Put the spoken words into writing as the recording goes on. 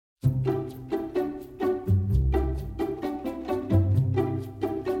Welcome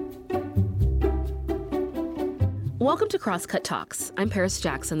to Crosscut Talks. I'm Paris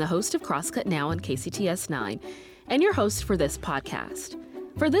Jackson, the host of Crosscut Now on KCTS 9, and your host for this podcast.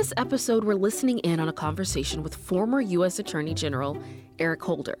 For this episode, we're listening in on a conversation with former U.S. Attorney General Eric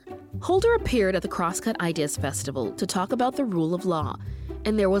Holder. Holder appeared at the Crosscut Ideas Festival to talk about the rule of law,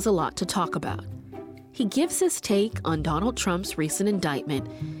 and there was a lot to talk about. He gives his take on Donald Trump's recent indictment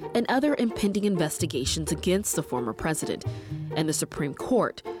and other impending investigations against the former president and the Supreme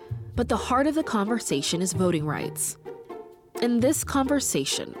Court, but the heart of the conversation is voting rights. In this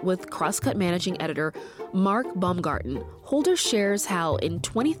conversation with Crosscut Managing Editor Mark Baumgarten, Holder shares how in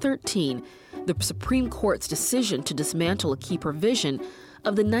 2013, the Supreme Court's decision to dismantle a key provision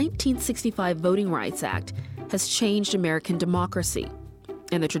of the 1965 Voting Rights Act has changed American democracy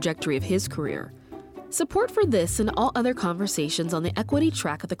and the trajectory of his career. Support for this and all other conversations on the equity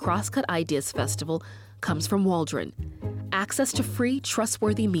track of the Crosscut Ideas Festival comes from Waldron. Access to free,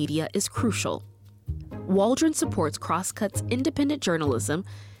 trustworthy media is crucial. Waldron supports Crosscut's independent journalism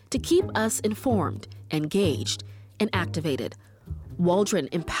to keep us informed, engaged, and activated. Waldron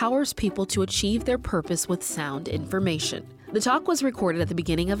empowers people to achieve their purpose with sound information. The talk was recorded at the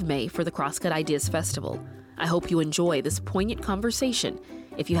beginning of May for the Crosscut Ideas Festival. I hope you enjoy this poignant conversation.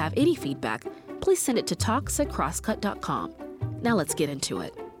 If you have any feedback, please send it to talks@crosscut.com. Now let's get into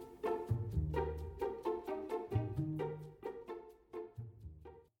it.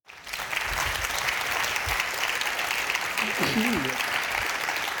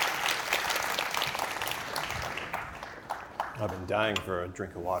 I've been dying for a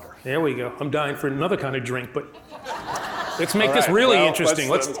drink of water. There we go. I'm dying for another kind of drink, but let's make this really interesting.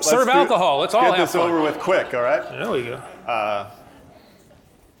 Let's serve alcohol. Let's all have fun. Get this over with quick, all right? There we go.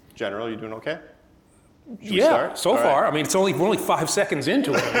 General, you doing okay? Yeah, so far. I mean, we're only 5 seconds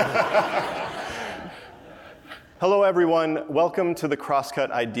into it. Hello, everyone. Welcome to the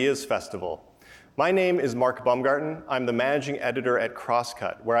Crosscut Ideas Festival. My name is Mark Baumgarten. I'm the managing editor at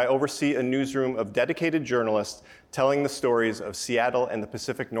Crosscut, where I oversee a newsroom of dedicated journalists telling the stories of Seattle and the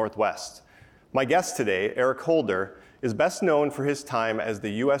Pacific Northwest. My guest today, Eric Holder, is best known for his time as the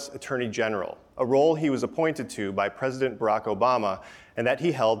U.S. Attorney General, a role he was appointed to by President Barack Obama and that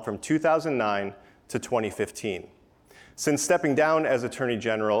he held from 2009 to 2015. Since stepping down as Attorney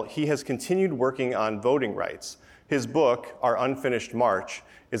General, he has continued working on voting rights. His book, Our Unfinished March,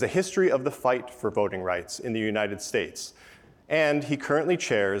 is a history of the fight for voting rights in the United States. And he currently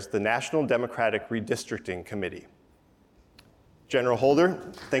chairs the National Democratic Redistricting Committee. General Holder,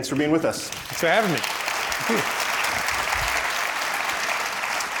 thanks for being with us. Thanks for having me. Thank you.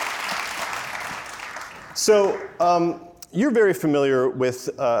 So you're very familiar with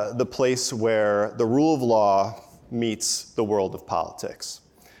the place where the rule of law meets the world of politics.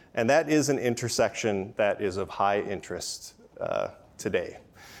 And that is an intersection that is of high interest today.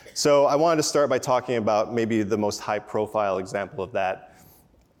 So I wanted to start by talking about maybe the most high-profile example of that,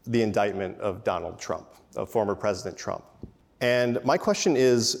 the indictment of Donald Trump, of former President Trump. And my question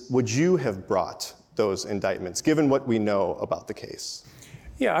is, would you have brought those indictments, given what we know about the case?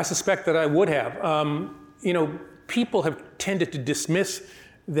 Yeah, I suspect that I would have. People have tended to dismiss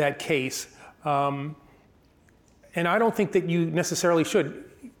that case, and I don't think that you necessarily should.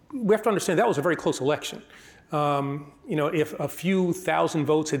 We have to understand that was a very close election. If a few thousand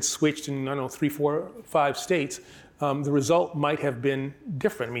votes had switched in, 3, 4, 5 states, the result might have been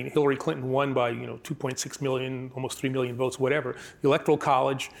different. I mean, Hillary Clinton won by 2.6 million, almost 3 million votes, whatever. The Electoral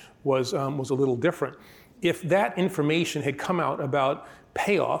College was a little different. If that information had come out about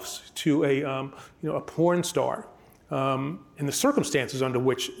payoffs to a porn star, and the circumstances under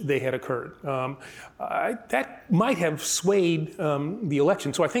which they had occurred, that might have swayed the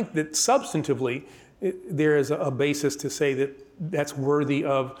election. So I think that substantively, there is a basis to say that that's worthy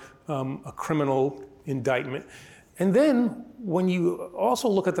of a criminal indictment. And then when you also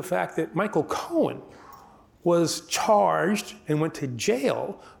look at the fact that Michael Cohen was charged and went to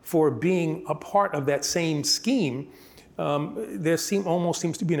jail for being a part of that same scheme, there almost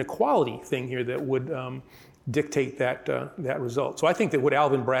seems to be an equality thing here that would dictate that result. So I think that what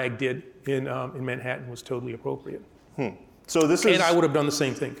Alvin Bragg did in Manhattan was totally appropriate. So this is, and I would have done the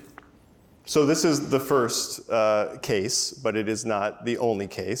same thing. So this is the first case, but it is not the only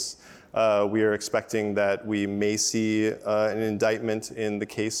case. We are expecting that we may see an indictment in the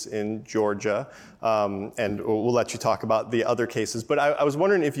case in Georgia, and we'll let you talk about the other cases. But I was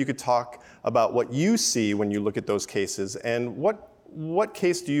wondering if you could talk about what you see when you look at those cases, and what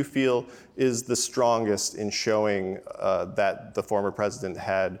case do you feel is the strongest in showing that the former president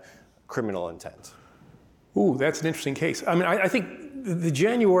had criminal intent? Ooh, that's an interesting case. I mean, I think the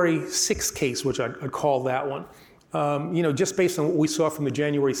January 6th case, which I'd call that one, just based on what we saw from the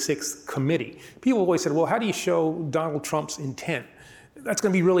January 6th committee, people always said, well, how do you show Donald Trump's intent? That's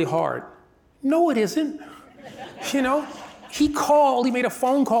going to be really hard. No, it isn't. He made a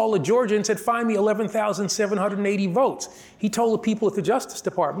phone call to Georgia and said, find me 11,780 votes. He told the people at the Justice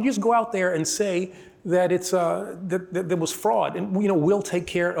Department, you just go out there and say that it's that there was fraud, and we'll take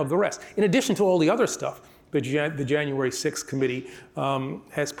care of the rest. In addition to all the other stuff the January 6th committee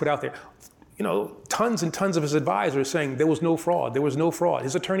has put out there. Tons and tons of his advisors saying there was no fraud, there was no fraud.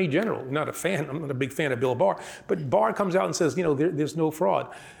 His attorney general, I'm not a big fan of Bill Barr, but Barr comes out and says, there's no fraud.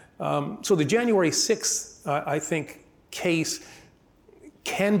 So the January 6th, I think, case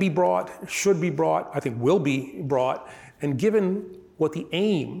can be brought, should be brought, I think will be brought, and given what the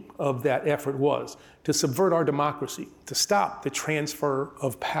aim of that effort was, to subvert our democracy, to stop the transfer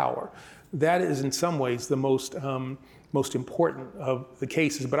of power, that is in some ways the most important of the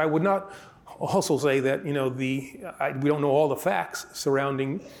cases. But I would not also say that we don't know all the facts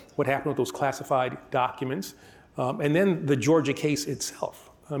surrounding what happened with those classified documents, and then the Georgia case itself.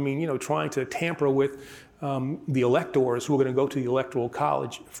 Trying to tamper with the electors who are going to go to the Electoral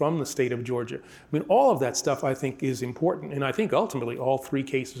College from the state of Georgia. All of that stuff I think is important, and I think ultimately all three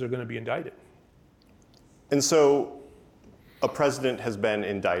cases are going to be indicted. And so a president has been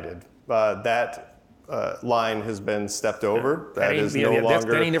indicted. That line has been stepped over. That is no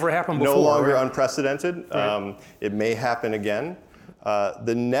longer unprecedented. Right. It may happen again.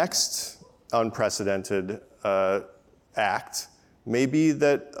 The next unprecedented act may be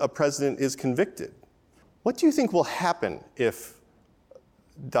that a president is convicted. What do you think will happen if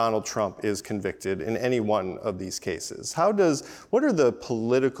Donald Trump is convicted in any one of these cases? What are the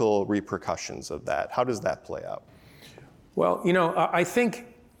political repercussions of that? How does that play out? Well, I think,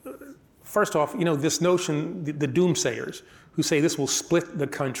 first off, this notion, the doomsayers who say this will split the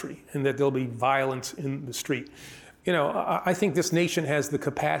country and that there'll be violence in the street. I think this nation has the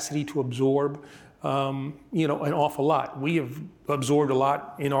capacity to absorb an awful lot. We have absorbed a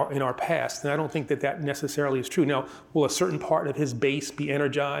lot in our past, and I don't think that necessarily is true. Now, will a certain part of his base be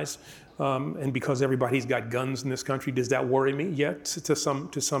energized? And because everybody's got guns in this country, does that worry me? Yeah, to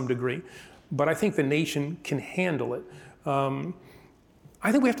some degree. But I think the nation can handle it.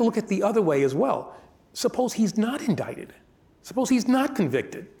 I think we have to look at the other way as well. Suppose he's not indicted. Suppose he's not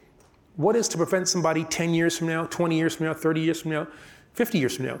convicted. What is to prevent somebody 10 years from now, 20 years from now, 30 years from now, 50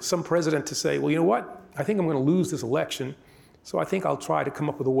 years from now, some president to say, well, you know what? I think I'm going to lose this election, so I think I'll try to come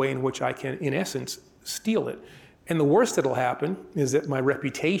up with a way in which I can, in essence, steal it. And the worst that'll happen is that my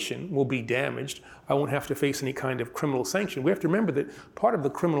reputation will be damaged. I won't have to face any kind of criminal sanction. We have to remember that part of the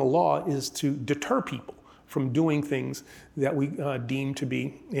criminal law is to deter people from doing things that we deem to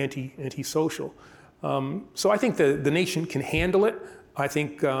be antisocial. So I think the nation can handle it. I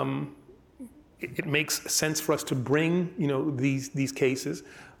think it makes sense for us to bring these cases,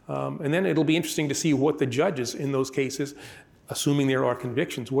 and then it'll be interesting to see what the judges in those cases, assuming there are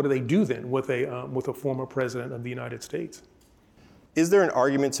convictions, what do they do then with a former president of the United States? Is there an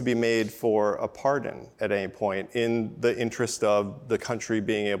argument to be made for a pardon at any point in the interest of the country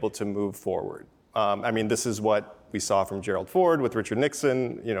being able to move forward? This is what we saw from Gerald Ford with Richard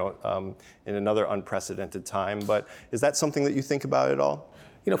Nixon, in another unprecedented time. But is that something that you think about at all?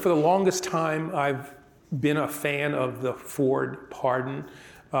 For the longest time, I've been a fan of the Ford pardon.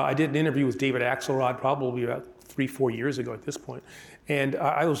 I did an interview with David Axelrod probably about 3-4 years ago at this point. And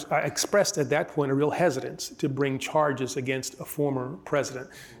I expressed at that point a real hesitance to bring charges against a former president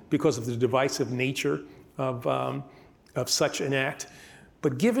because of the divisive nature of such an act.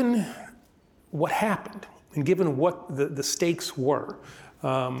 But given what happened and given what the stakes were,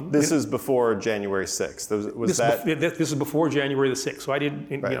 this is before January 6th. This is before January the 6th. So I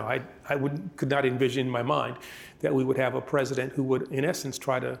didn't, right. could not envision in my mind that we would have a president who would, in essence,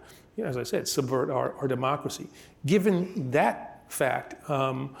 try to, as I said, subvert our democracy. Given that fact,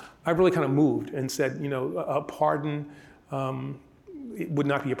 I really kind of moved and said, a pardon it would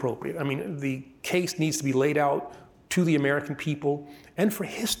not be appropriate. The case needs to be laid out to the American people and for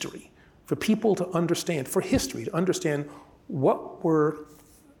history, for people to understand, what were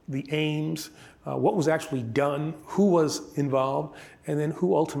the aims, what was actually done, who was involved, and then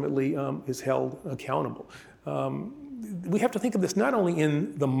who ultimately is held accountable. We have to think of this not only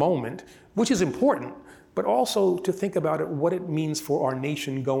in the moment, which is important, but also to think about what it means for our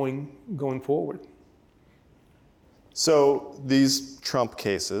nation going forward. So these Trump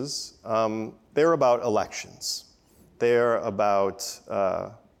cases, they're about elections. They're about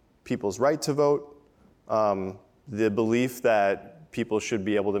people's right to vote, the belief that people should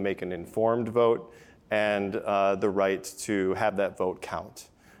be able to make an informed vote, and the right to have that vote count.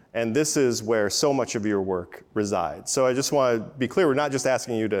 And this is where so much of your work resides. So I just want to be clear, we're not just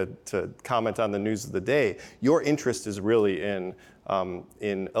asking you to comment on the news of the day. Your interest is really in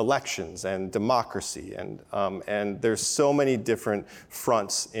elections and democracy, and there's so many different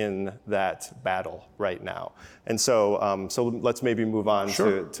fronts in that battle right now. And so let's maybe move on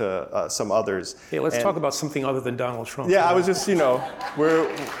to some others. Hey, let's talk about something other than Donald Trump. Yeah, I was just,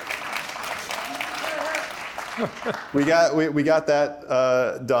 we got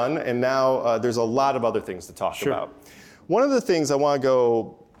that done, and now there's a lot of other things to talk about. One of the things I want to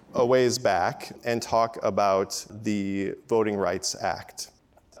go a ways back and talk about the Voting Rights Act.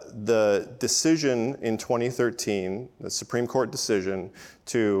 The decision in 2013, the Supreme Court decision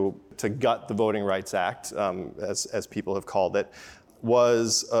to gut the Voting Rights Act, as people have called it,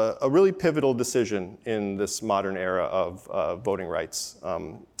 was a really pivotal decision in this modern era of voting rights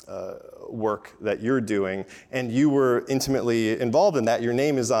work that you're doing, and you were intimately involved in that. Your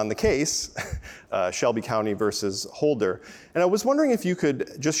name is on the case, Shelby County versus Holder. And I was wondering if you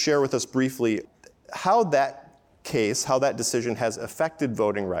could just share with us briefly how that case, how that decision has affected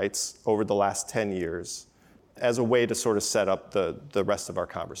voting rights over the last 10 years as a way to sort of set up the rest of our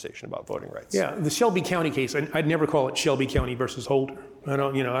conversation about voting rights. Yeah, the Shelby County case, I'd never call it Shelby County versus Holder. I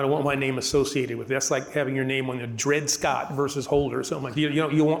don't want my name associated with it. That's like having your name on the Dred Scott versus Holder or something like that.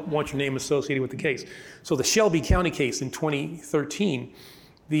 You want your name associated with the case. So the Shelby County case in 2013,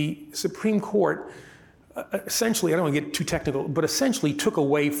 the Supreme Court essentially, I don't want to get too technical, but essentially took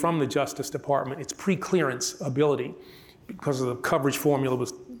away from the Justice Department its pre-clearance ability because of the coverage formula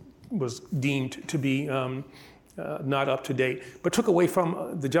was deemed to be not up to date, but took away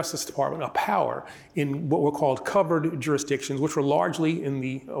from the Justice Department a power in what were called covered jurisdictions, which were largely in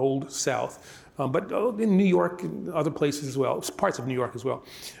the Old South, but in New York and other places as well, parts of New York as well,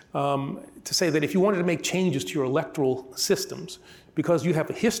 to say that if you wanted to make changes to your electoral systems, because you have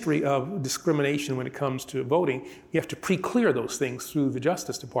a history of discrimination when it comes to voting, you have to pre-clear those things through the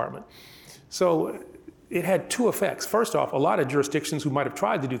Justice Department. So it had two effects. First off, a lot of jurisdictions who might have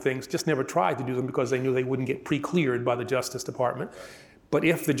tried to do things just never tried to do them because they knew they wouldn't get pre-cleared by the Justice Department. But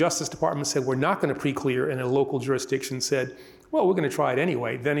if the Justice Department said, we're not going to pre-clear, and a local jurisdiction said, well, we're going to try it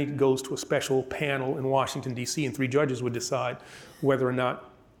anyway, then it goes to a special panel in Washington, D.C., and 3 judges would decide whether or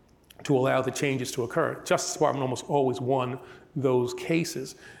not to allow the changes to occur. Justice Department almost always won those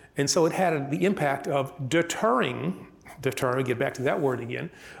cases. And so it had the impact of deterring, get back to that word again,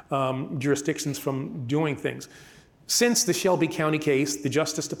 jurisdictions from doing things. Since the Shelby County case, the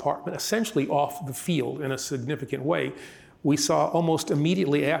Justice Department essentially off the field in a significant way. We saw almost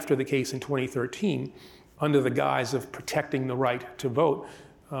immediately after the case in 2013, under the guise of protecting the right to vote,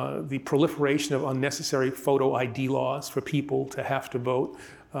 the proliferation of unnecessary photo ID laws for people to have to vote.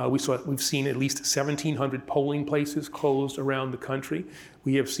 We've seen at least 1,700 polling places closed around the country.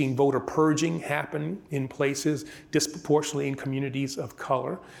 We have seen voter purging happen in places disproportionately in communities of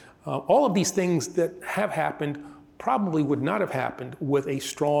color. All of these things that have happened probably would not have happened with a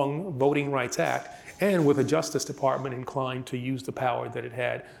strong Voting Rights Act and with a Justice Department inclined to use the power that it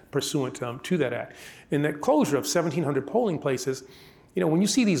had pursuant to that act. In that closure of 1,700 polling places, when you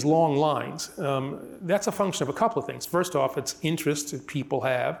see these long lines, that's a function of a couple of things. First off, it's interest that people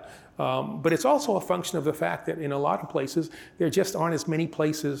have, but it's also a function of the fact that in a lot of places, there just aren't as many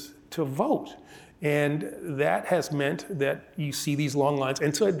places to vote. And that has meant that you see these long lines.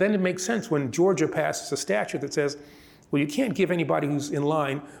 And so then it makes sense when Georgia passes a statute that says, well, you can't give anybody who's in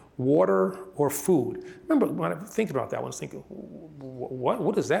line water or food. Remember, when I think about that, I was thinking,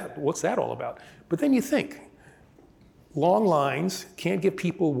 what is that? What's that all about? But then you think, long lines, can't give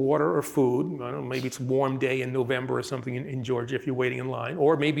people water or food. I don't know, maybe it's a warm day in November or something in Georgia if you're waiting in line,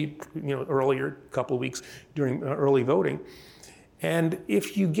 or maybe earlier, a couple of weeks during early voting. And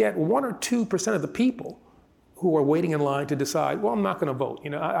if you get 1 or 2% of the people who are waiting in line to decide, well, I'm not going to vote.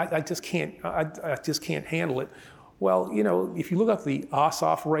 I just can't handle it. Well, if you look up the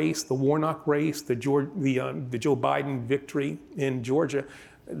Ossoff race, the Warnock race, the Joe Biden victory in Georgia,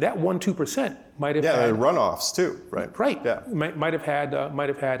 that 1-2% might have had runoffs too, right? Right. Yeah. Might have had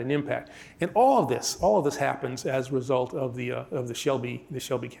an impact, and all of this happens as a result of the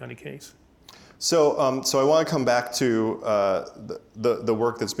Shelby County case. So I want to come back to the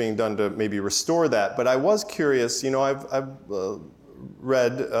work that's being done to maybe restore that. But I was curious. I've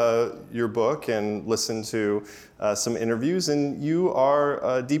read your book and listened to some interviews, and you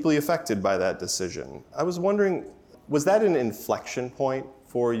are deeply affected by that decision. I was wondering, was that an inflection point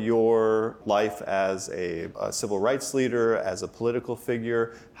for your life as a civil rights leader, as a political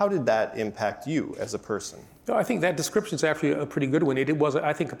figure? How did that impact you as a person? I think that description is actually a pretty good one. It was,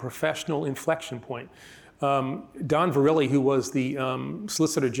 I think, a professional inflection point. Don Verrilli, who was the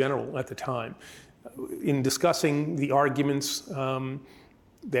Solicitor General at the time, in discussing the arguments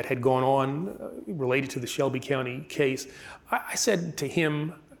that had gone on related to the Shelby County case, I said to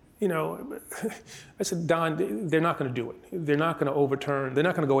him, I said, Don, they're not going to do it. They're not going to overturn, they're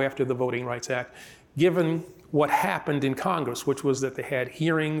not going to go after the Voting Rights Act, given what happened in Congress, which was that they had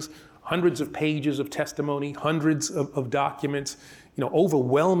hearings, hundreds of pages of testimony, hundreds of documents,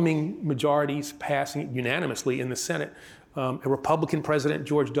 overwhelming majorities passing it unanimously in the Senate. A Republican president,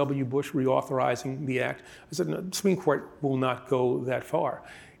 George W. Bush, reauthorizing the act. I said, no, the Supreme Court will not go that far.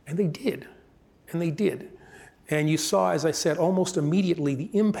 And they did. And you saw, as I said, almost immediately the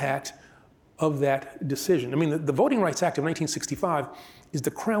impact of that decision. I mean, the Voting Rights Act of 1965 is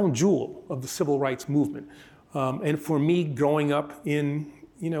the crown jewel of the civil rights movement. And for me, growing up in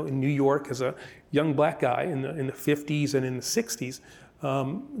New York as a young black guy in the 50s and in the 60s,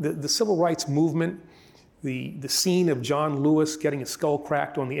 the civil rights movement, the scene of John Lewis getting his skull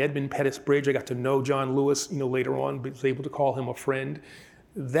cracked on the Edmund Pettus Bridge. I got to know John Lewis, later on, but was able to call him a friend.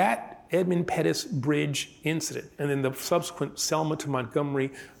 That Edmund Pettus Bridge incident, and then the subsequent Selma to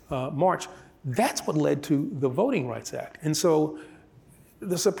Montgomery march, that's what led to the Voting Rights Act. And so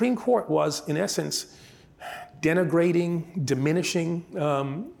the Supreme Court was, in essence, denigrating, diminishing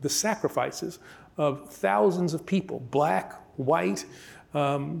the sacrifices of thousands of people, black, white,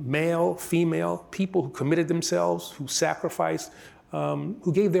 male, female, people who committed themselves, who sacrificed,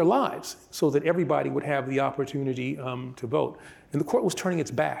 who gave their lives so that everybody would have the opportunity to vote. And the court was turning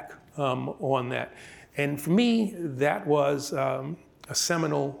its back on that. And for me, that was a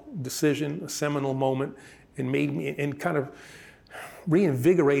seminal decision, a seminal moment, and made me, and kind of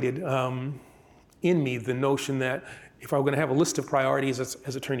reinvigorated in me the notion that if I were going to have a list of priorities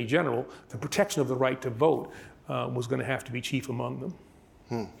as Attorney General, the protection of the right to vote was going to have to be chief among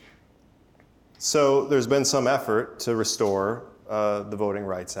them. So there's been some effort to restore the Voting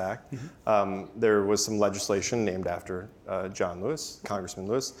Rights Act. Mm-hmm. There was some legislation named after John Lewis, Congressman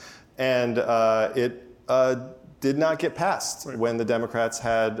Lewis, and it did not get passed when the Democrats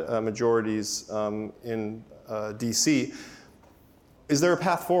had majorities in D.C. Is there a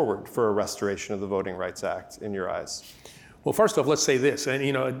path forward for a restoration of the Voting Rights Act in your eyes? Well, first off, let's say this,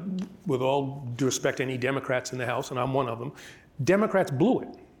 and with all due respect to any Democrats in the House, and I'm one of them, Democrats blew it.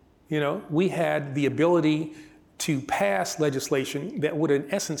 We had the ability to pass legislation that would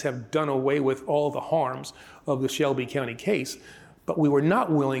in essence have done away with all the harms of the Shelby County case, but we were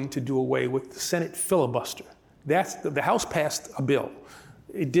not willing to do away with the Senate filibuster. The House passed a bill.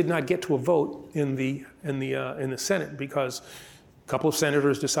 It did not get to a vote in the Senate because a couple of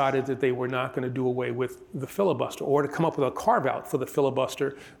senators decided that they were not going to do away with the filibuster or to come up with a carve-out for the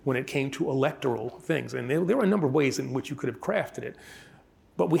filibuster when it came to electoral things. And there were a number of ways in which you could have crafted it.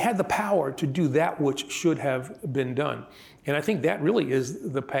 But we had the power to do that which should have been done. And I think that really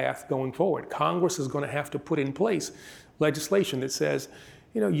is the path going forward. Congress is going to have to put in place legislation that says,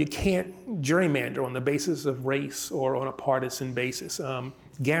 you can't gerrymander on the basis of race or on a partisan basis.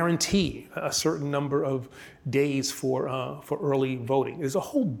 Guarantee a certain number of days for early voting. There's a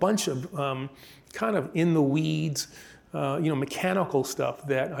whole bunch of kind of in the weeds, mechanical stuff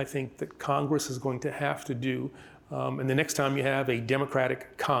that I think that Congress is going to have to do. And the next time you have a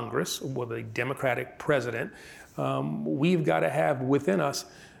Democratic Congress with a Democratic president, we've got to have within us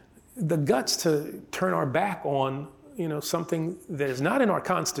the guts to turn our back on something that is not in our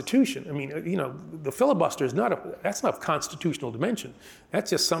Constitution. I mean, the filibuster is that's not of constitutional dimension.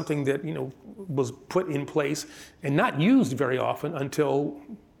 That's just something that, was put in place and not used very often until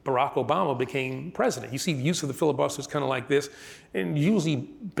Barack Obama became president. You see the use of the filibuster is kind of like this, and usually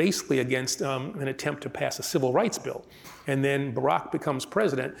basically against an attempt to pass a civil rights bill. And then Barack becomes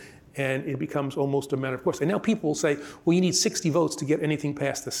president, and it becomes almost a matter of course. And now people will say, well, you need 60 votes to get anything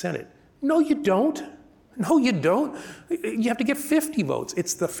past the Senate. No, you don't. No, you don't. You have to get 50 votes.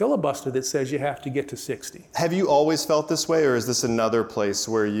 It's the filibuster that says you have to get to 60. Have you always felt this way, or is this another place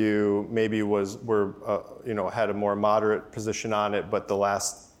where you maybe had a more moderate position on it, but the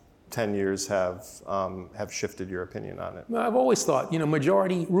last 10 years have shifted your opinion on it? Well, I've always thought,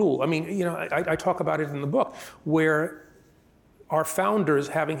 majority rule. I mean, I talk about it in the book, where our founders,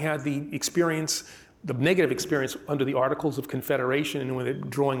 having had the negative experience under the Articles of Confederation and when they're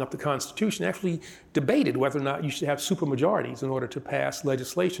drawing up the Constitution, actually debated whether or not you should have supermajorities in order to pass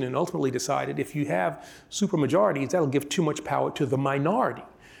legislation, and ultimately decided if you have supermajorities, that'll give too much power to the minority.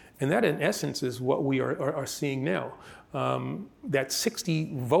 And that, in essence, is what we are seeing now. that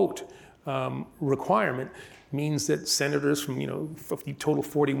 60 vote requirement means that senators from, total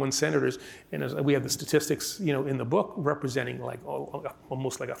 41 senators, and as we have the statistics, in the book representing like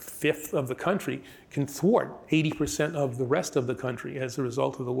almost like a fifth of the country, can thwart 80% of the rest of the country as a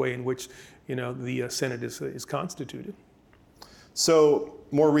result of the way in which, the Senate is constituted. So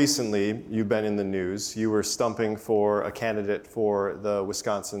more recently, you've been in the news. You were stumping for a candidate for the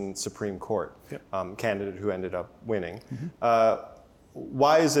Wisconsin Supreme Court, Yep. Candidate who ended up winning. Mm-hmm.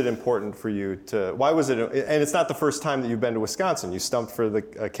 Why is it important for you why was it, and it's not the first time that you've been to Wisconsin, you stumped for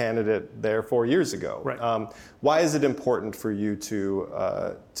a candidate there 4 years ago. Right. Why is it important for you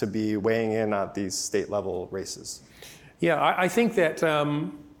to be weighing in on these state level races? Yeah, I think that,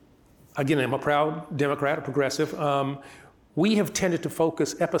 again, I'm a proud Democrat, a progressive. We have tended to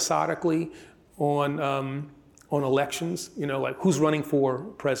focus episodically on elections, like who's running for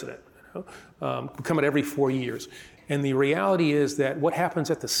president. We come out every 4 years. And the reality is that what happens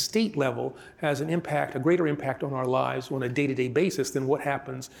at the state level has a greater impact on our lives on a day-to-day basis than what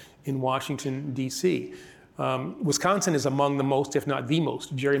happens in Washington, D.C. Wisconsin is among the most, if not the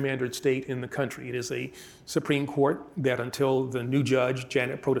most, gerrymandered state in the country. It is a Supreme Court that, until the new judge,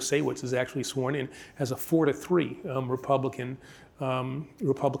 Janet Protasiewicz, is actually sworn in, has a 4-3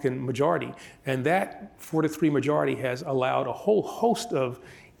 Republican majority. And that 4-3 majority has allowed a whole host of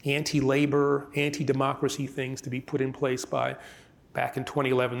anti-labor, anti-democracy things to be put in place by, back in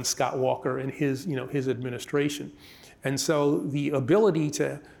 2011, Scott Walker and his administration. And so the ability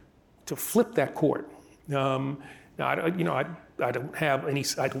to flip that court. Now, I don't have any.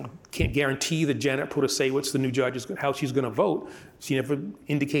 Can't guarantee that Janet Protasiewicz, the new judge, how she's going to vote. She never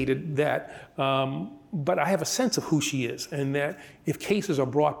indicated that. But I have a sense of who she is, and that if cases are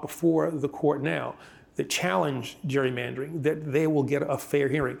brought before the court now that challenge gerrymandering, that they will get a fair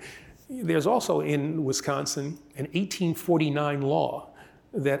hearing. There's also in Wisconsin an 1849 law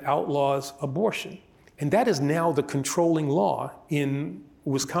that outlaws abortion. And that is now the controlling law in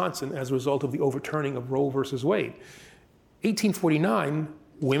Wisconsin as a result of the overturning of Roe versus Wade. 1849,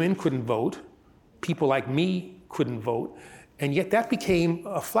 women couldn't vote, people like me couldn't vote, and yet that became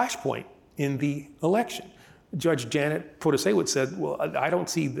a flashpoint in the election. Judge Janet Protasiewicz said, well, I don't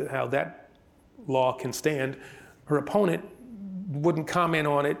see how that law can stand. Her opponent wouldn't comment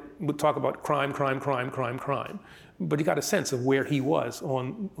on it, would talk about crime. But he got a sense of where he was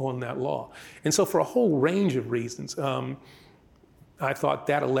on that law. And so for a whole range of reasons, I thought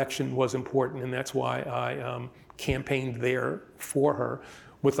that election was important, and that's why I campaigned there for her,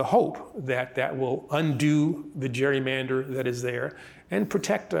 with the hope that that will undo the gerrymander that is there and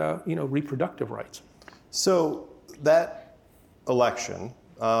protect reproductive rights. So that election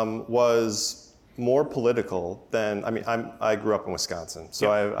was more political than, I grew up in Wisconsin,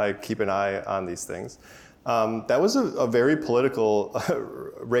 so yep. I keep an eye on these things. That was a very political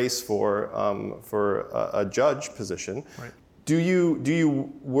race for a judge position. Right. Do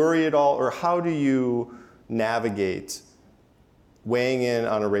you worry at all, or how do you navigate weighing in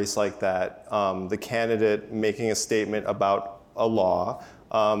on a race like that, the candidate making a statement about a law?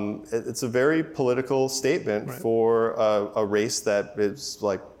 It's a very political statement, right, for a race that is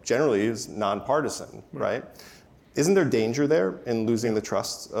generally is nonpartisan, right? Isn't there danger there in losing the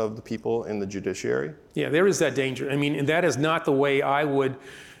trust of the people in the judiciary? Yeah, there is that danger. And that is not the way I would,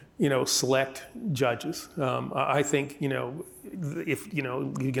 select judges. I think, if, you're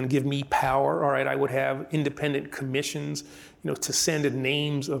going to give me power, all right, I would have independent commissions, to send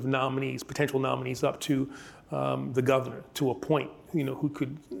names of nominees, potential nominees, up to the governor to appoint, who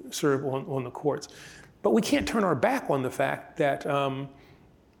could serve on the courts. But we can't turn our back on the fact that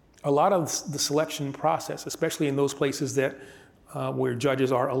a lot of the selection process, especially in those places that where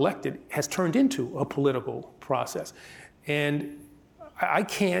judges are elected, has turned into a political process. And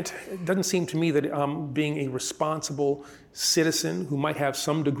it doesn't seem to me that being a responsible citizen who might have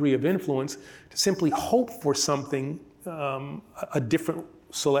some degree of influence to simply hope for something, a different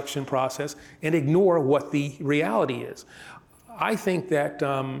selection process, and ignore what the reality is. I think that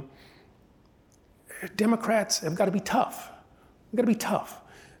Democrats have got to be tough. They've got to be tough.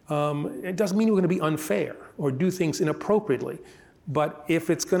 It doesn't mean we're going to be unfair or do things inappropriately, but if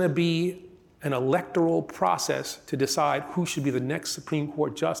it's going to be an electoral process to decide who should be the next Supreme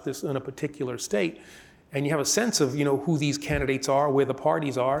Court justice in a particular state, and you have a sense of who these candidates are, where the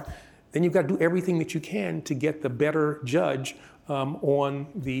parties are, then you've got to do everything that you can to get the better judge on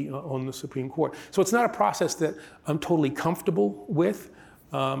the Supreme Court. So it's not a process that I'm totally comfortable with,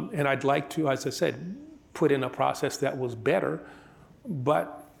 and I'd like to, as I said, put in a process that was better.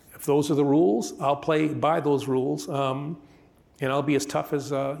 But if those are the rules, I'll play by those rules, and I'll be as tough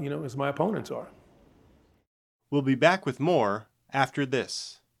as as my opponents are. We'll be back with more after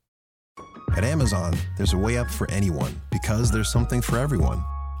this. At Amazon, there's a way up for anyone because there's something for everyone.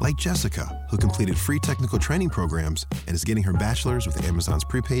 Like Jessica, who completed free technical training programs and is getting her bachelor's with Amazon's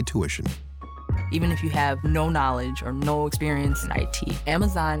prepaid tuition. Even if you have no knowledge or no experience in IT,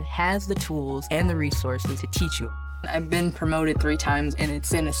 Amazon has the tools and the resources to teach you. I've been promoted 3 times, and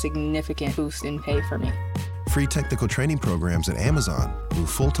it's been a significant boost in pay for me. Free technical training programs at Amazon move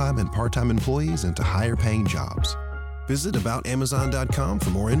full-time and part-time employees into higher-paying jobs. Visit aboutamazon.com for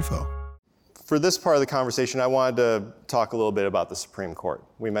more info. For this part of the conversation, I wanted to talk a little bit about the Supreme Court.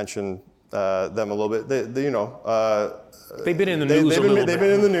 We mentioned them a little bit. They've been in the news a little bit. They've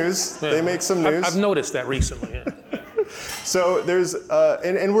been in the news. Yeah. They make some news. I've noticed that recently. Yeah. So there's,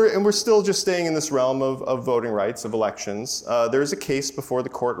 and we're still just staying in this realm of voting rights, of elections. There's a case before the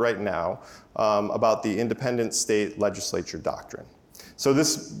court right now about the independent state legislature doctrine. So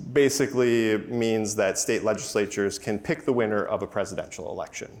this basically means that state legislatures can pick the winner of a presidential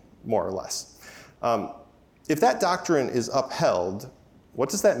election, more or less. If that doctrine is upheld, what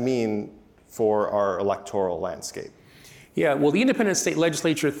does that mean for our electoral landscape? Yeah, well, the independent state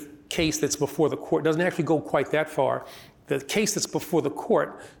legislature case that's before the court doesn't actually go quite that far. The case that's before the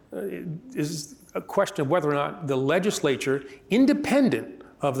court is a question of whether or not the legislature, independent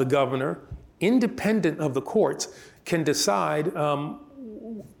of the governor, independent of the courts, can decide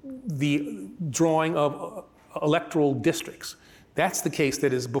the drawing of electoral districts. That's the case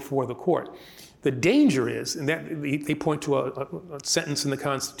that is before the court. The danger is, and that they point to a sentence in the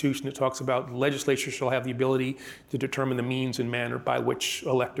Constitution that talks about the legislature shall have the ability to determine the means and manner by which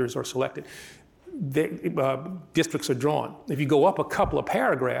electors are selected. Districts are drawn. If you go up a couple of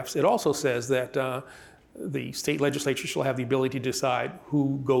paragraphs, it also says that the state legislature shall have the ability to decide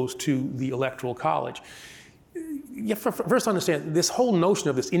who goes to the electoral college. You have to first understand, this whole notion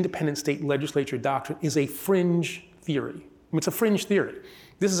of this independent state legislature doctrine is a fringe theory. I mean, it's a fringe theory.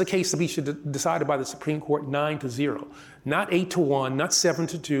 This is a case to be decided by the Supreme Court 9-0, not 8-1, not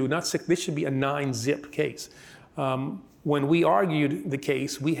 7-2, not 6. This should be a 9-zip case. When we argued the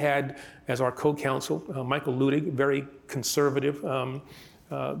case, we had as our co-counsel Michael Ludig, very conservative,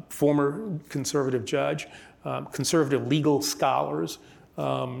 former conservative judge, conservative legal scholars.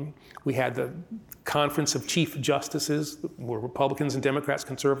 We had the Conference of Chief Justices, were Republicans and Democrats,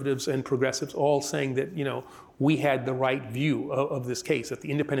 conservatives and progressives, all saying that, we had the right view of this case, that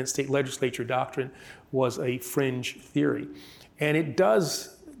the independent state legislature doctrine was a fringe theory. And it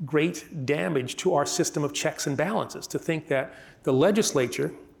does great damage to our system of checks and balances to think that the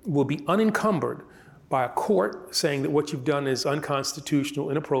legislature will be unencumbered by a court saying that what you've done is unconstitutional,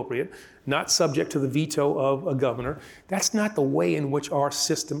 inappropriate, not subject to the veto of a governor. That's not the way in which our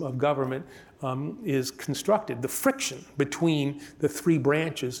system of government is constructed. The friction between the 3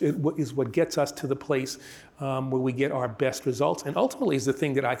 branches is what gets us to the place where we get our best results, and ultimately is the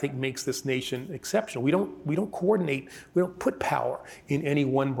thing that I think makes this nation exceptional. We don't coordinate, we don't put power in any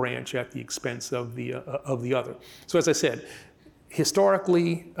one branch at the expense of the other. So as I said,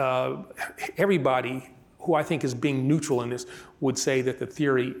 historically, everybody who I think is being neutral in this would say that the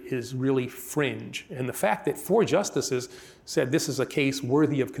theory is really fringe. And the fact that 4 justices said this is a case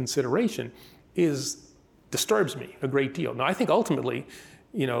worthy of consideration disturbs me a great deal. Now, I think ultimately,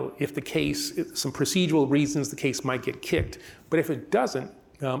 if the case, some procedural reasons, the case might get kicked. But if it doesn't,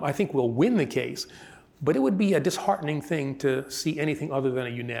 I think we'll win the case. But it would be a disheartening thing to see anything other than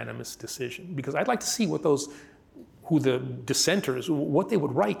a unanimous decision, because I'd like to see what who the dissenters, what they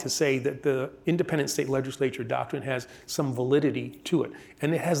would write to say that the independent state legislature doctrine has some validity to it.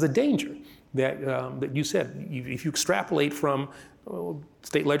 And it has the danger that you said, if you extrapolate from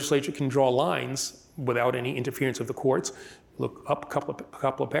state legislature can draw lines without any interference of the courts, look up a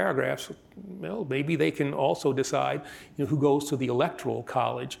couple of paragraphs, well, maybe they can also decide who goes to the electoral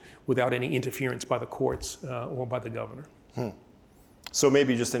college without any interference by the courts or by the governor. So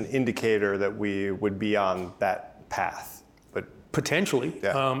maybe just an indicator that we would be on that path, but potentially,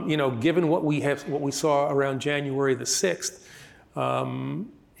 yeah. Given what we saw around January the 6th,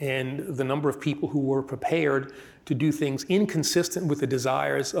 and the number of people who were prepared to do things inconsistent with the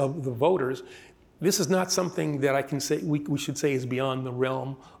desires of the voters, this is not something that I can say we should say is beyond the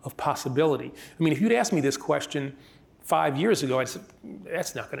realm of possibility. I mean, if you'd asked me this question 5 years ago, I'd say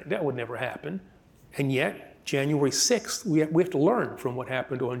that would never happen. And yet, January 6th, we have to learn from what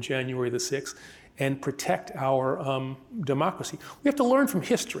happened on January the 6th and protect our democracy. We have to learn from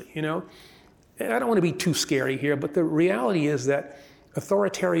history, And I don't want to be too scary here, but the reality is that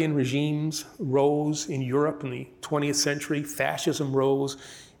authoritarian regimes rose in Europe in the 20th century. Fascism rose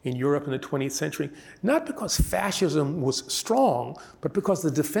in Europe in the 20th century, not because fascism was strong, but because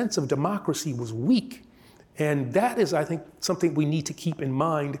the defense of democracy was weak. And that is, I think, something we need to keep in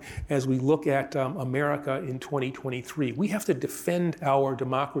mind as we look at America in 2023. We have to defend our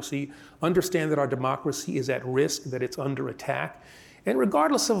democracy, understand that our democracy is at risk, that it's under attack. And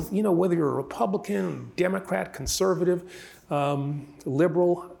regardless of whether you're a Republican, Democrat, conservative,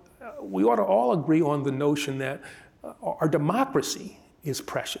 liberal, we ought to all agree on the notion that our democracy is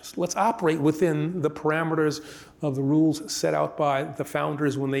precious. Let's operate within the parameters of the rules set out by the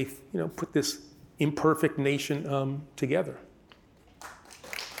founders when they put this imperfect nation together.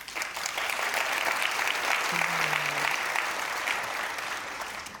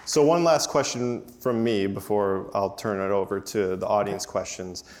 So one last question from me before I'll turn it over to the audience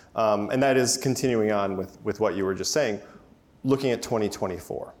questions, and that is continuing on with what you were just saying, looking at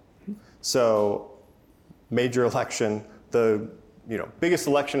 2024. So major election, the biggest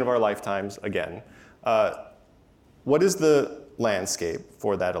election of our lifetimes again. What is the landscape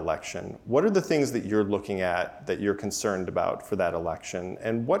for that election? What are the things that you're looking at that you're concerned about for that election?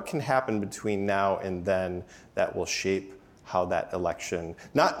 And what can happen between now and then that will shape how that election,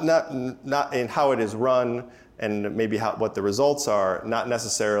 not in how it is run and maybe what the results are, not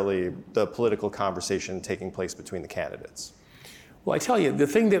necessarily the political conversation taking place between the candidates? Well, I tell you, the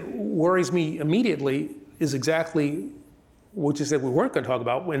thing that worries me immediately is exactly what you said we weren't going to talk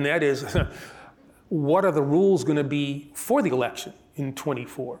about, and that is what are the rules going to be for the election in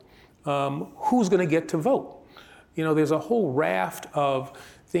 24? Who's going to get to vote? There's a whole raft of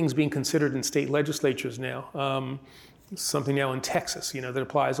things being considered in state legislatures now. Something now in Texas, that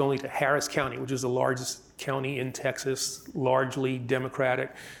applies only to Harris County, which is the largest county in Texas, largely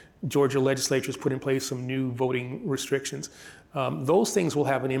Democratic. Georgia legislature's put in place some new voting restrictions. Those things will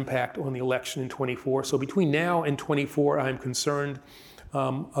have an impact on the election in 24. So between now and 24, I'm concerned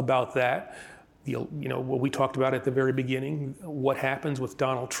about that. What we talked about at the very beginning, what happens with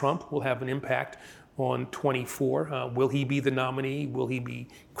Donald Trump will have an impact on 24. Will he be the nominee? Will he be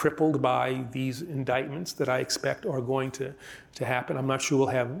crippled by these indictments that I expect are going to happen? I'm not sure we'll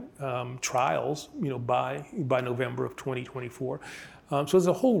have trials, by November of 2024. So there's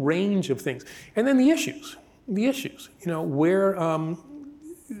a whole range of things. And then the issues, where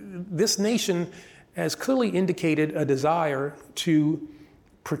this nation has clearly indicated a desire to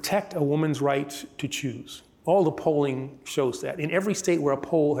protect a woman's right to choose. All the polling shows that. In every state where a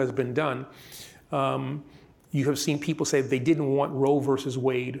poll has been done, you have seen people say they didn't want Roe versus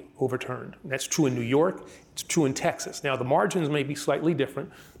Wade overturned. That's true in New York, it's true in Texas. Now the margins may be slightly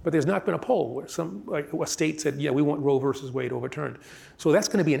different, but there's not been a poll where a state said, yeah, we want Roe versus Wade overturned. So that's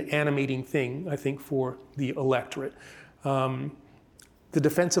going to be an animating thing, I think, for the electorate. The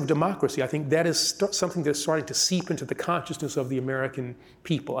defense of democracy, I think that is something that's starting to seep into the consciousness of the American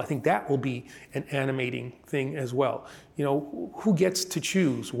people. I think that will be an animating thing as well. Who gets to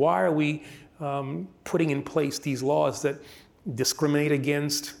choose? Why are we putting in place these laws that discriminate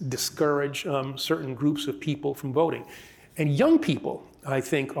against, discourage certain groups of people from voting? And young people, I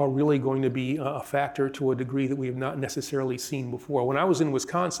think, are really going to be a factor to a degree that we have not necessarily seen before. When I was in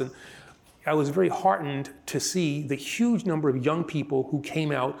Wisconsin, I was very heartened to see the huge number of young people who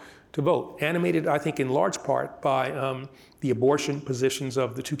came out to vote, animated, I think, in large part by the abortion positions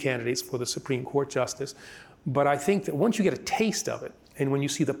of the two candidates for the Supreme Court justice. But I think that once you get a taste of it, and when you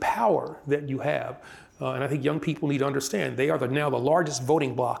see the power that you have, and I think young people need to understand, they are now the largest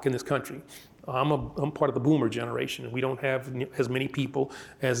voting bloc in this country. I'm part of the boomer generation, and we don't have as many people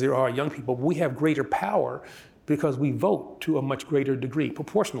as there are young people. But we have greater power because we vote to a much greater degree.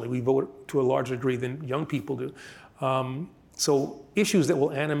 Proportionally, we vote to a larger degree than young people do. So issues that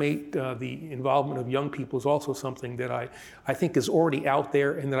will animate the involvement of young people is also something that I think is already out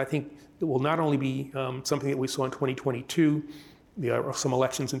there, and that I think it will not only be something that we saw in 2022, there are some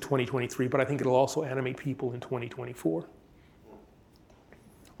elections in 2023, but I think it'll also animate people in 2024.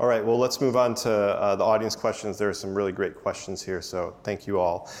 All right, well, let's move on to the audience questions. There are some really great questions here, so thank you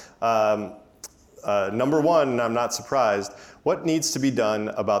all. Number one, I'm not surprised, what needs to be done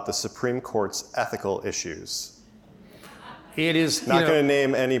about the Supreme Court's ethical issues? It is not going to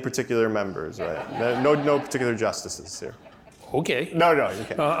name any particular members, right? No particular justices here. Okay. No, you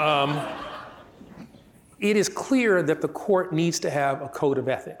can't. It is clear that the court needs to have a code of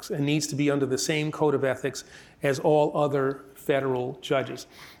ethics and needs to be under the same code of ethics as all other federal judges.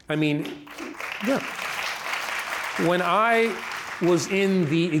 I mean, yeah. When I was in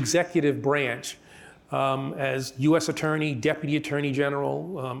the executive branch as U.S. Attorney, Deputy Attorney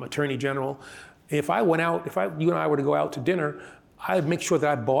General, Attorney General, if you and I were to go out to dinner, I'd make sure that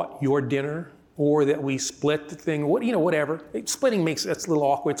I bought your dinner, or that we split the thing, whatever. Splitting it's a little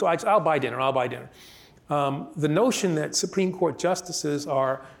awkward, so I'll buy dinner. The notion that Supreme Court justices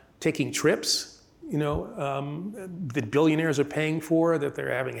are taking trips, that billionaires are paying for, that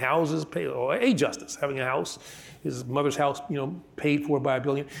they're having houses paid, or a justice having a house, his mother's house, paid for by a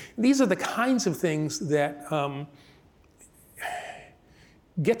billion. These are the kinds of things that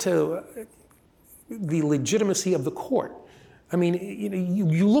get to the legitimacy of the court. I mean,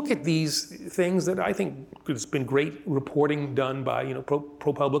 you look at these things that I think there's been great reporting done by,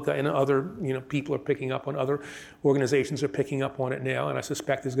 ProPublica and other, people are picking up on, other organizations are picking up on it now, and I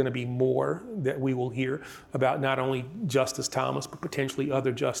suspect there's going to be more that we will hear about not only Justice Thomas, but potentially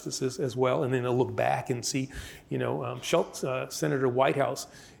other justices as well, and then they'll look back and see, Schultz, Senator Whitehouse.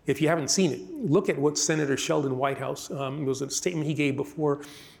 If you haven't seen it, look at what Senator Sheldon Whitehouse, it was a statement he gave before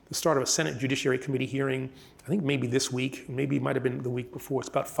the start of a Senate Judiciary Committee hearing, I think maybe this week, maybe it might have been the week before. It's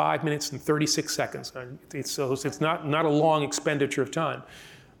about 5 minutes and 36 seconds. It's not a long expenditure of time.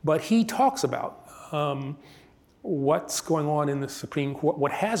 But he talks about what's going on in the Supreme Court,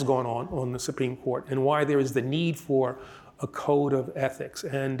 what has gone on the Supreme Court, and why there is the need for a code of ethics.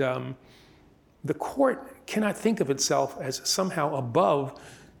 And the court cannot think of itself as somehow above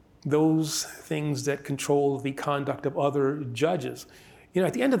those things that control the conduct of other judges.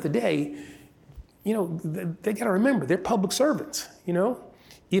 At the end of the day, they got to remember, they're public servants,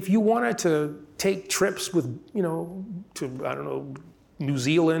 If you wanted to take trips with, to, I don't know, New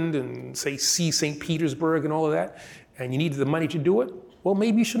Zealand and say see St. Petersburg and all of that, and you needed the money to do it, well,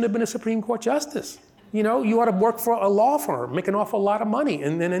 maybe you shouldn't have been a Supreme Court justice. You ought to work for a law firm, make an awful lot of money,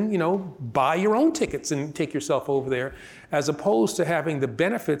 and then, buy your own tickets and take yourself over there, as opposed to having the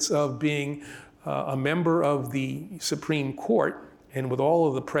benefits of being a member of the Supreme Court, and with all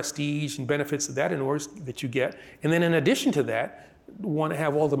of the prestige and benefits that you get. And then in addition to that, want to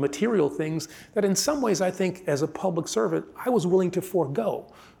have all the material things that in some ways I think as a public servant, I was willing to forego,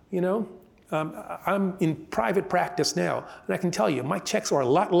 I'm in private practice now, and I can tell you, my checks are a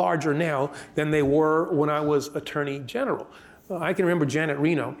lot larger now than they were when I was Attorney General. I can remember Janet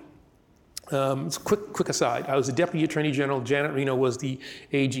Reno. It's a quick aside. I was the Deputy Attorney General. Janet Reno was the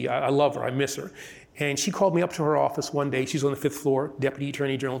AG. I love her, I miss her. And she called me up to her office one day. She's on the 5th floor, Deputy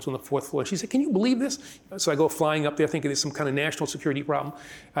Attorney General's on the 4th floor. She said, "Can you believe this?" So I go flying up there thinking there's some kind of national security problem.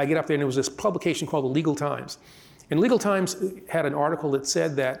 I get up there and there was this publication called the Legal Times. And Legal Times had an article that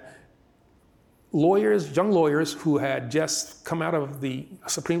said that young lawyers who had just come out of the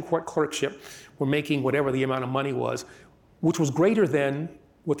Supreme Court clerkship were making whatever the amount of money was, which was greater than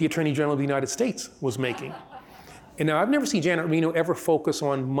what the Attorney General of the United States was making. And now I've never seen Janet Reno ever focus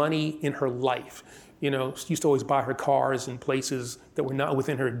on money in her life. She used to always buy her cars in places that were not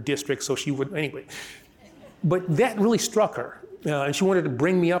within her district, so she would, anyway. But that really struck her, and she wanted to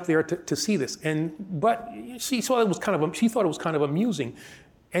bring me up there to see this. But she thought it was kind of amusing.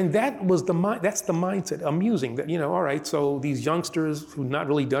 And that's the mindset, amusing, that, all right, so these youngsters who've not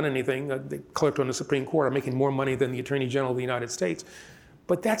really done anything, they clerked on the Supreme Court, are making more money than the Attorney General of the United States.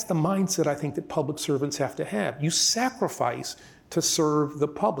 But that's the mindset I think that public servants have to have. You sacrifice to serve the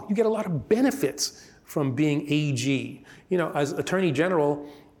public. You get a lot of benefits from being AG. As Attorney General,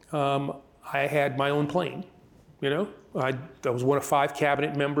 I had my own plane. I was one of 5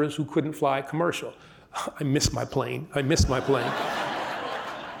 cabinet members who couldn't fly commercial. I miss my plane.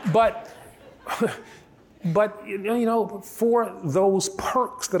 But for those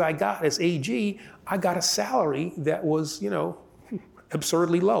perks that I got as AG, I got a salary that was,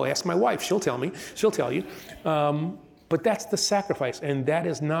 absurdly low. Ask my wife, she'll tell you. But that's the sacrifice, and that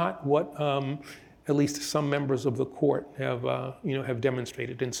is not what at least some members of the court have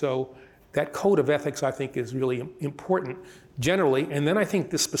demonstrated. And so that code of ethics, I think, is really important generally. And then I think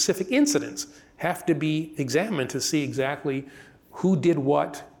the specific incidents have to be examined to see exactly who did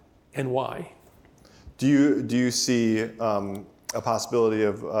what and why. Do you see a possibility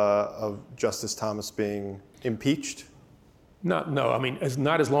of Justice Thomas being impeached? No. I mean,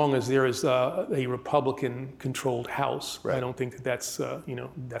 not as long as there is a Republican-controlled House. Right. I don't think that's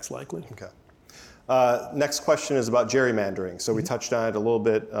likely. Okay. Next question is about gerrymandering. So we touched on it a little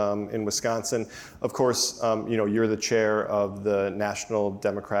bit in Wisconsin. Of course, you're the chair of the National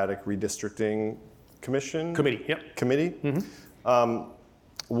Democratic Redistricting Committee. Yep. Committee. Mm-hmm.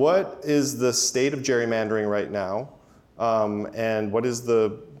 What is the state of gerrymandering right now, and what is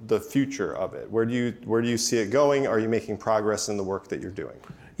the future of it? Where do you see it going? Are you making progress in the work that you're doing?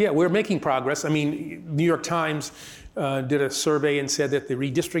 Yeah, we're making progress. I mean, New York Times did a survey and said that the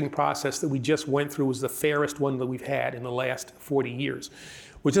redistricting process that we just went through was the fairest one that we've had in the last 40 years,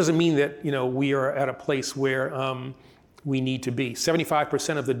 which doesn't mean that we are at a place where we need to be.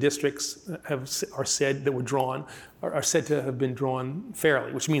 75% of the districts are said that were drawn are said to have been drawn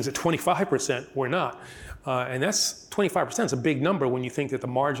fairly, which means that 25% were not. And that's 25%. It's a big number when you think that the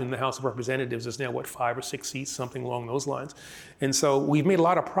margin in the House of Representatives is now, 5 or 6 seats, something along those lines. And so we've made a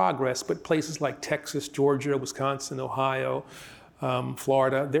lot of progress, but places like Texas, Georgia, Wisconsin, Ohio,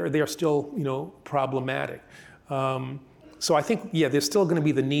 Florida, they're still, problematic. So I think, there's still going to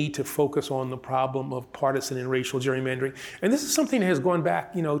be the need to focus on the problem of partisan and racial gerrymandering. And this is something that has gone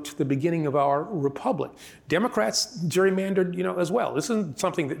back, to the beginning of our republic. Democrats gerrymandered, as well. This isn't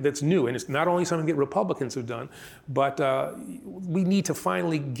something that's new, and it's not only something that Republicans have done, but we need to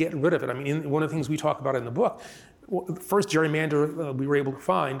finally get rid of it. I mean, one of the things we talk about in the book, the first gerrymander we were able to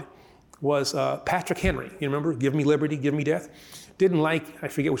find was Patrick Henry. You remember, give me liberty, give me death? Didn't like, I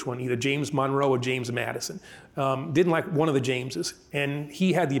forget which one, either James Monroe or James Madison. Didn't like one of the Jameses. And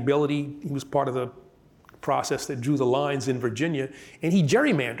he had the ability, he was part of the process that drew the lines in Virginia, and he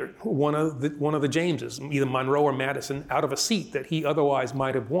gerrymandered one of the Jameses, either Monroe or Madison, out of a seat that he otherwise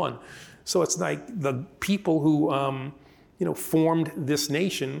might have won. So it's like the people who formed this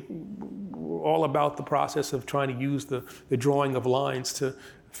nation were all about the process of trying to use the drawing of lines to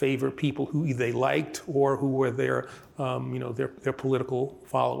favor people who either they liked or who were their political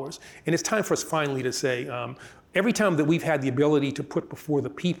followers. And it's time for us finally to say, every time that we've had the ability to put before the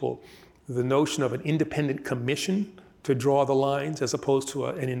people the notion of an independent commission to draw the lines as opposed to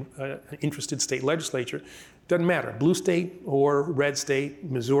an interested state legislature, doesn't matter, blue state or red state,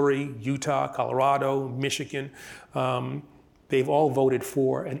 Missouri, Utah, Colorado, Michigan, they've all voted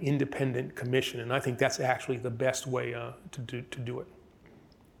for an independent commission. And I think that's actually the best way to do it.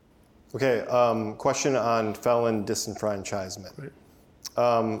 Okay, question on felon disenfranchisement.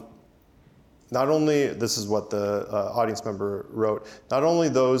 Right. Not only, this is what the audience member wrote, not only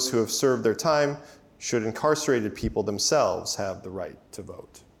those who have served their time, should incarcerated people themselves have the right to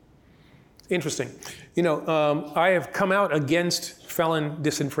vote? Interesting. I have come out against felon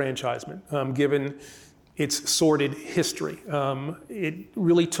disenfranchisement, given its sordid history. It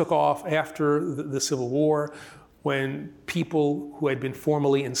really took off after the Civil War, when people who had been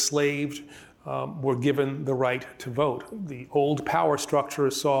formerly enslaved were given the right to vote. The old power structure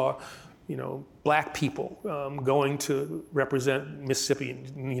saw, black people going to represent Mississippi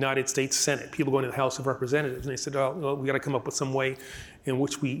in the United States Senate, people going to the House of Representatives, and they said, we got to come up with some way in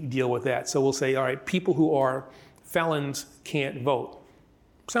which we deal with that. So we'll say, all right, people who are felons can't vote.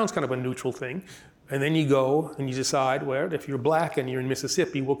 Sounds kind of a neutral thing. And then you go and you decide, well, if you're black and you're in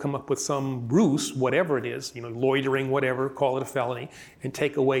Mississippi, we'll come up with some ruse, whatever it is, loitering, whatever, call it a felony, and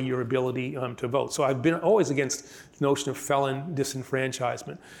take away your ability to vote. So I've been always against the notion of felon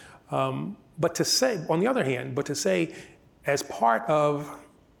disenfranchisement. But to say, on the other hand, as part of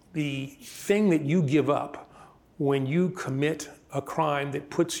the thing that you give up when you commit a crime that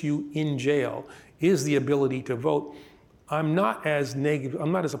puts you in jail is the ability to vote, I'm not as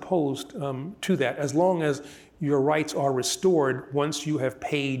opposed to that, as long as your rights are restored once you have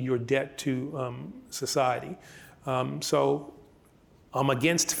paid your debt to society. So I'm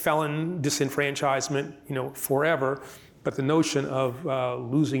against felon disenfranchisement, forever, but the notion of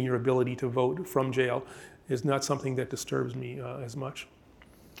losing your ability to vote from jail is not something that disturbs me as much.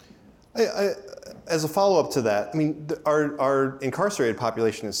 As a follow-up to that, our incarcerated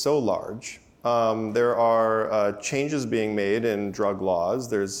population is so large. There are changes being made in drug laws.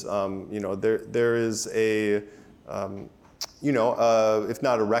 There's, there is a, if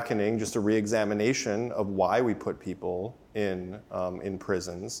not a reckoning, just a re-examination of why we put people in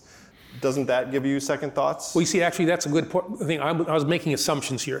prisons. Doesn't that give you second thoughts? Well, you see, actually, that's a good thing. I was making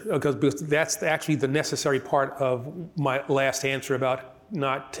assumptions here because that's actually the necessary part of my last answer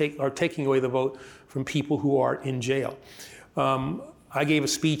about taking away the vote from people who are in jail. I gave a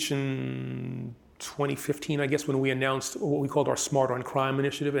speech in 2015, I guess, when we announced what we called our Smart on Crime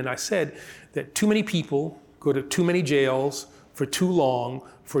initiative, and I said that too many people go to too many jails for too long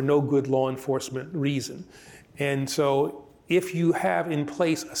for no good law enforcement reason. And so if you have in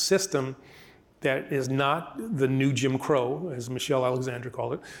place a system that is not the new Jim Crow, as Michelle Alexander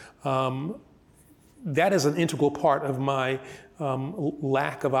called it, that is an integral part of my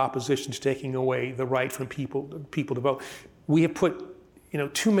lack of opposition to taking away the right from people to vote. We have put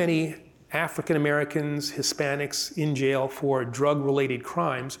too many African Americans, Hispanics in jail for drug-related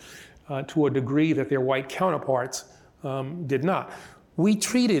crimes to a degree that their white counterparts did not. We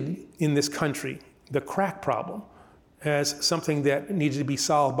treated in this country the crack problem as something that needed to be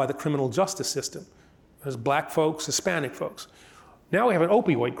solved by the criminal justice system, as black folks, Hispanic folks. Now we have an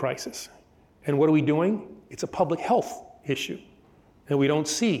opioid crisis. And what are we doing? It's a public health issue. And we don't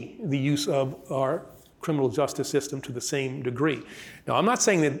see the use of our criminal justice system to the same degree. Now, I'm not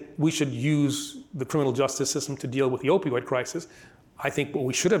saying that we should use the criminal justice system to deal with the opioid crisis. I think what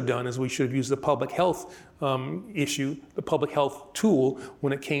we should have done is we should have used the public health issue, the public health tool,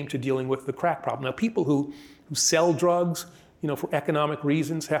 when it came to dealing with the crack problem. Now, people who sell drugs, for economic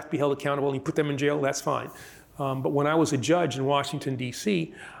reasons have to be held accountable, and you put them in jail, that's fine. But when I was a judge in Washington,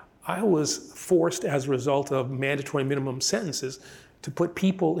 D.C., I was forced, as a result of mandatory minimum sentences, to put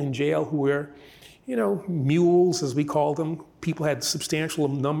people in jail who were, mules, as we called them. People had substantial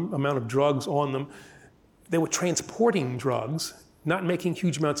amount of drugs on them. They were transporting drugs, not making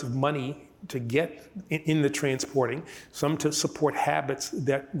huge amounts of money to get in the transporting, some to support habits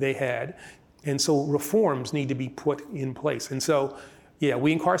that they had. And so reforms need to be put in place. And so,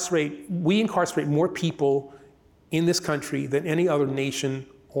 we incarcerate more people in this country than any other nation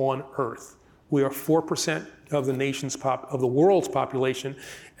on earth. We are 4% of the world's population,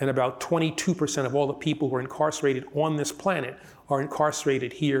 and about 22% of all the people who are incarcerated on this planet are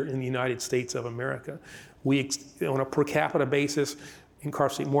incarcerated here in the United States of America. We, on a per capita basis,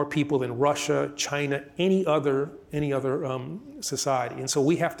 incarcerate more people than Russia, China, any other society. And so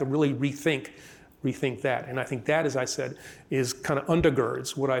we have to really rethink that. And I think that, as I said, is kind of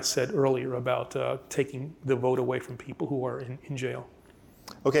undergirds what I said earlier about taking the vote away from people who are in jail.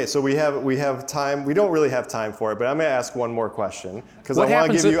 Okay, so we have time. We don't really have time for it, but I'm going to ask one more question because I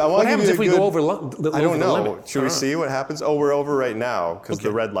want to give you. What happens if we go over the I don't know. limit? Should we see what happens? Oh, we're over right now because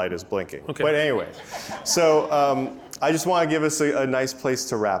the red light is blinking. Okay. But anyway, so I just want to give us a nice place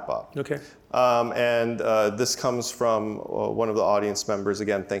to wrap up. Okay. This comes from one of the audience members.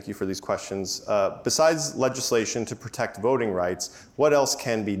 Again, thank you for these questions. Besides legislation to protect voting rights, what else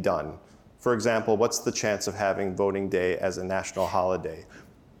can be done? For example, what's the chance of having voting day as a national holiday?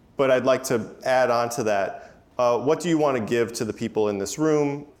 But I'd like to add on to that, what do you want to give to the people in this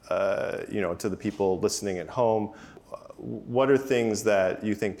room, to the people listening at home? What are things that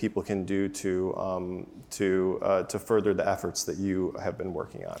you think people can do to further the efforts that you have been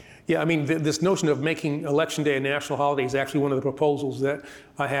working on? Yeah, I mean, this notion of making Election Day a national holiday is actually one of the proposals that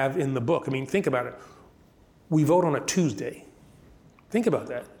I have in the book. I mean, think about it. We vote on a Tuesday. Think about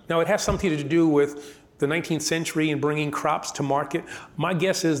that. Now, it has something to do with the 19th century and bringing crops to market. My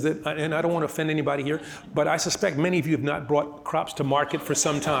guess is that, and I don't want to offend anybody here, but I suspect many of you have not brought crops to market for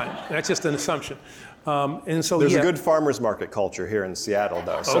some time. That's just an assumption. And so there's a good farmers market culture here in Seattle,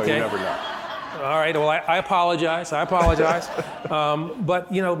 though, so okay. You never know. All right, well, I apologize.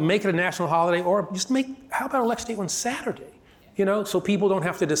 But, make it a national holiday, or just how about Election Day on Saturday? So people don't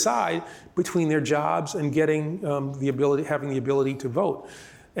have to decide between their jobs and getting having the ability to vote.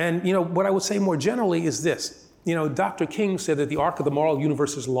 And, what I would say more generally is this. Dr. King said that the arc of the moral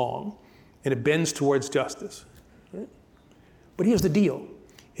universe is long, and it bends towards justice. Right? But here's the deal.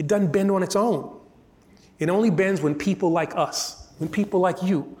 It doesn't bend on its own. It only bends when people like us, when people like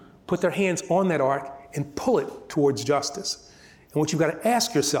you, put their hands on that arc and pull it towards justice. And what you've got to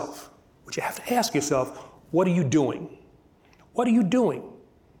ask yourself, what are you doing? What are you doing?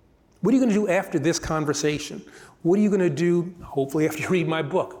 What are you going to do after this conversation? What are you going to do, hopefully after you read my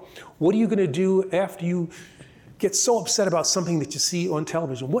book? What are you going to do after you get so upset about something that you see on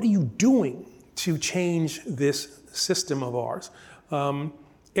television? What are you doing to change this system of ours?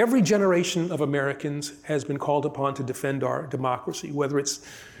 Every generation of Americans has been called upon to defend our democracy, whether it's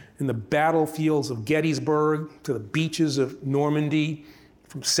in the battlefields of Gettysburg to the beaches of Normandy,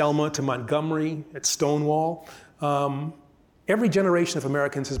 from Selma to Montgomery at Stonewall. Every generation of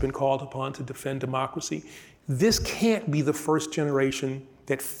Americans has been called upon to defend democracy. This can't be the first generation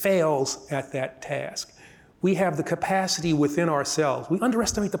that fails at that task. We have the capacity within ourselves. We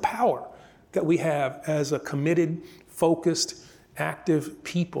underestimate the power that we have as a committed, focused, active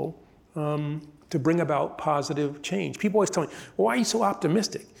people to bring about positive change. People always tell me, well, why are you so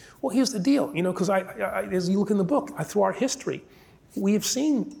optimistic? Well, here's the deal, because I, as you look in the book, through our history, we have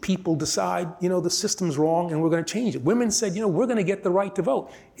seen people decide, the system's wrong and we're going to change it. Women said, we're going to get the right to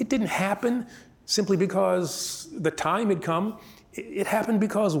vote. It didn't happen simply because the time had come. It happened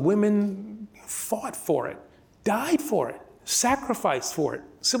because women fought for it, died for it, sacrificed for it.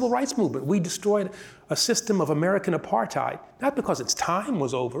 Civil rights movement. We destroyed a system of American apartheid, not because its time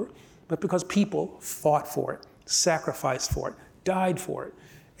was over, but because people fought for it, sacrificed for it, died for it.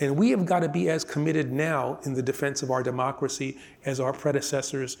 And we have got to be as committed now in the defense of our democracy as our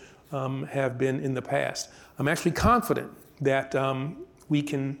predecessors have been in the past. I'm actually confident that we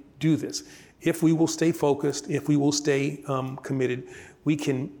can do this. If we will stay focused, if we will stay committed, we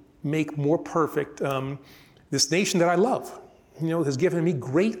can make more perfect this nation that I love. Has given me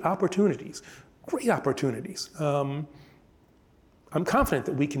great opportunities. I'm confident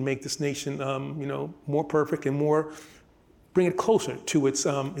that we can make this nation, more perfect and bring it closer to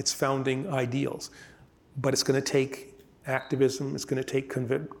its founding ideals. But it's going to take activism, it's going to take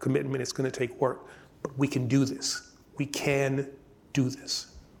commitment, it's going to take work. But we can do this. We can do this.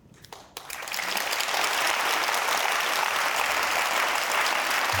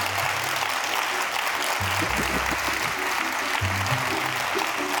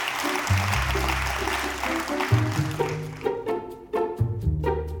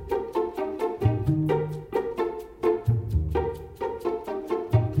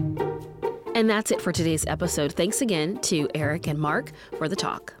 And that's it for today's episode. Thanks again to Eric and Mark for the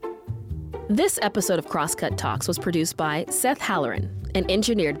talk. This episode of Crosscut Talks was produced by Seth Halloran and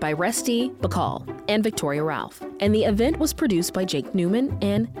engineered by Rusty Bacall and Victoria Ralph. And the event was produced by Jake Newman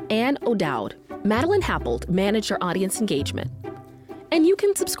and Ann O'Dowd. Madeline Happold managed our audience engagement. And you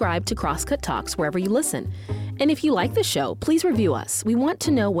can subscribe to Crosscut Talks wherever you listen. And if you like the show, please review us. We want to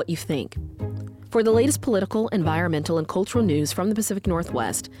know what you think. For the latest political, environmental, and cultural news from the Pacific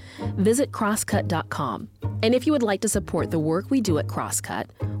Northwest, visit crosscut.com. And if you would like to support the work we do at Crosscut,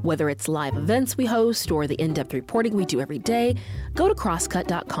 whether it's live events we host or the in-depth reporting we do every day, go to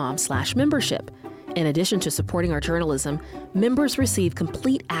crosscut.com/membership. In addition to supporting our journalism, members receive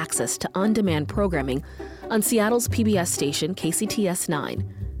complete access to on-demand programming on Seattle's PBS station, KCTS 9.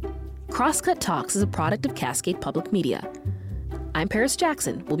 Crosscut Talks is a product of Cascade Public Media. I'm Paris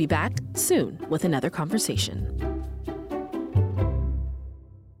Jackson. We'll be back soon with another conversation.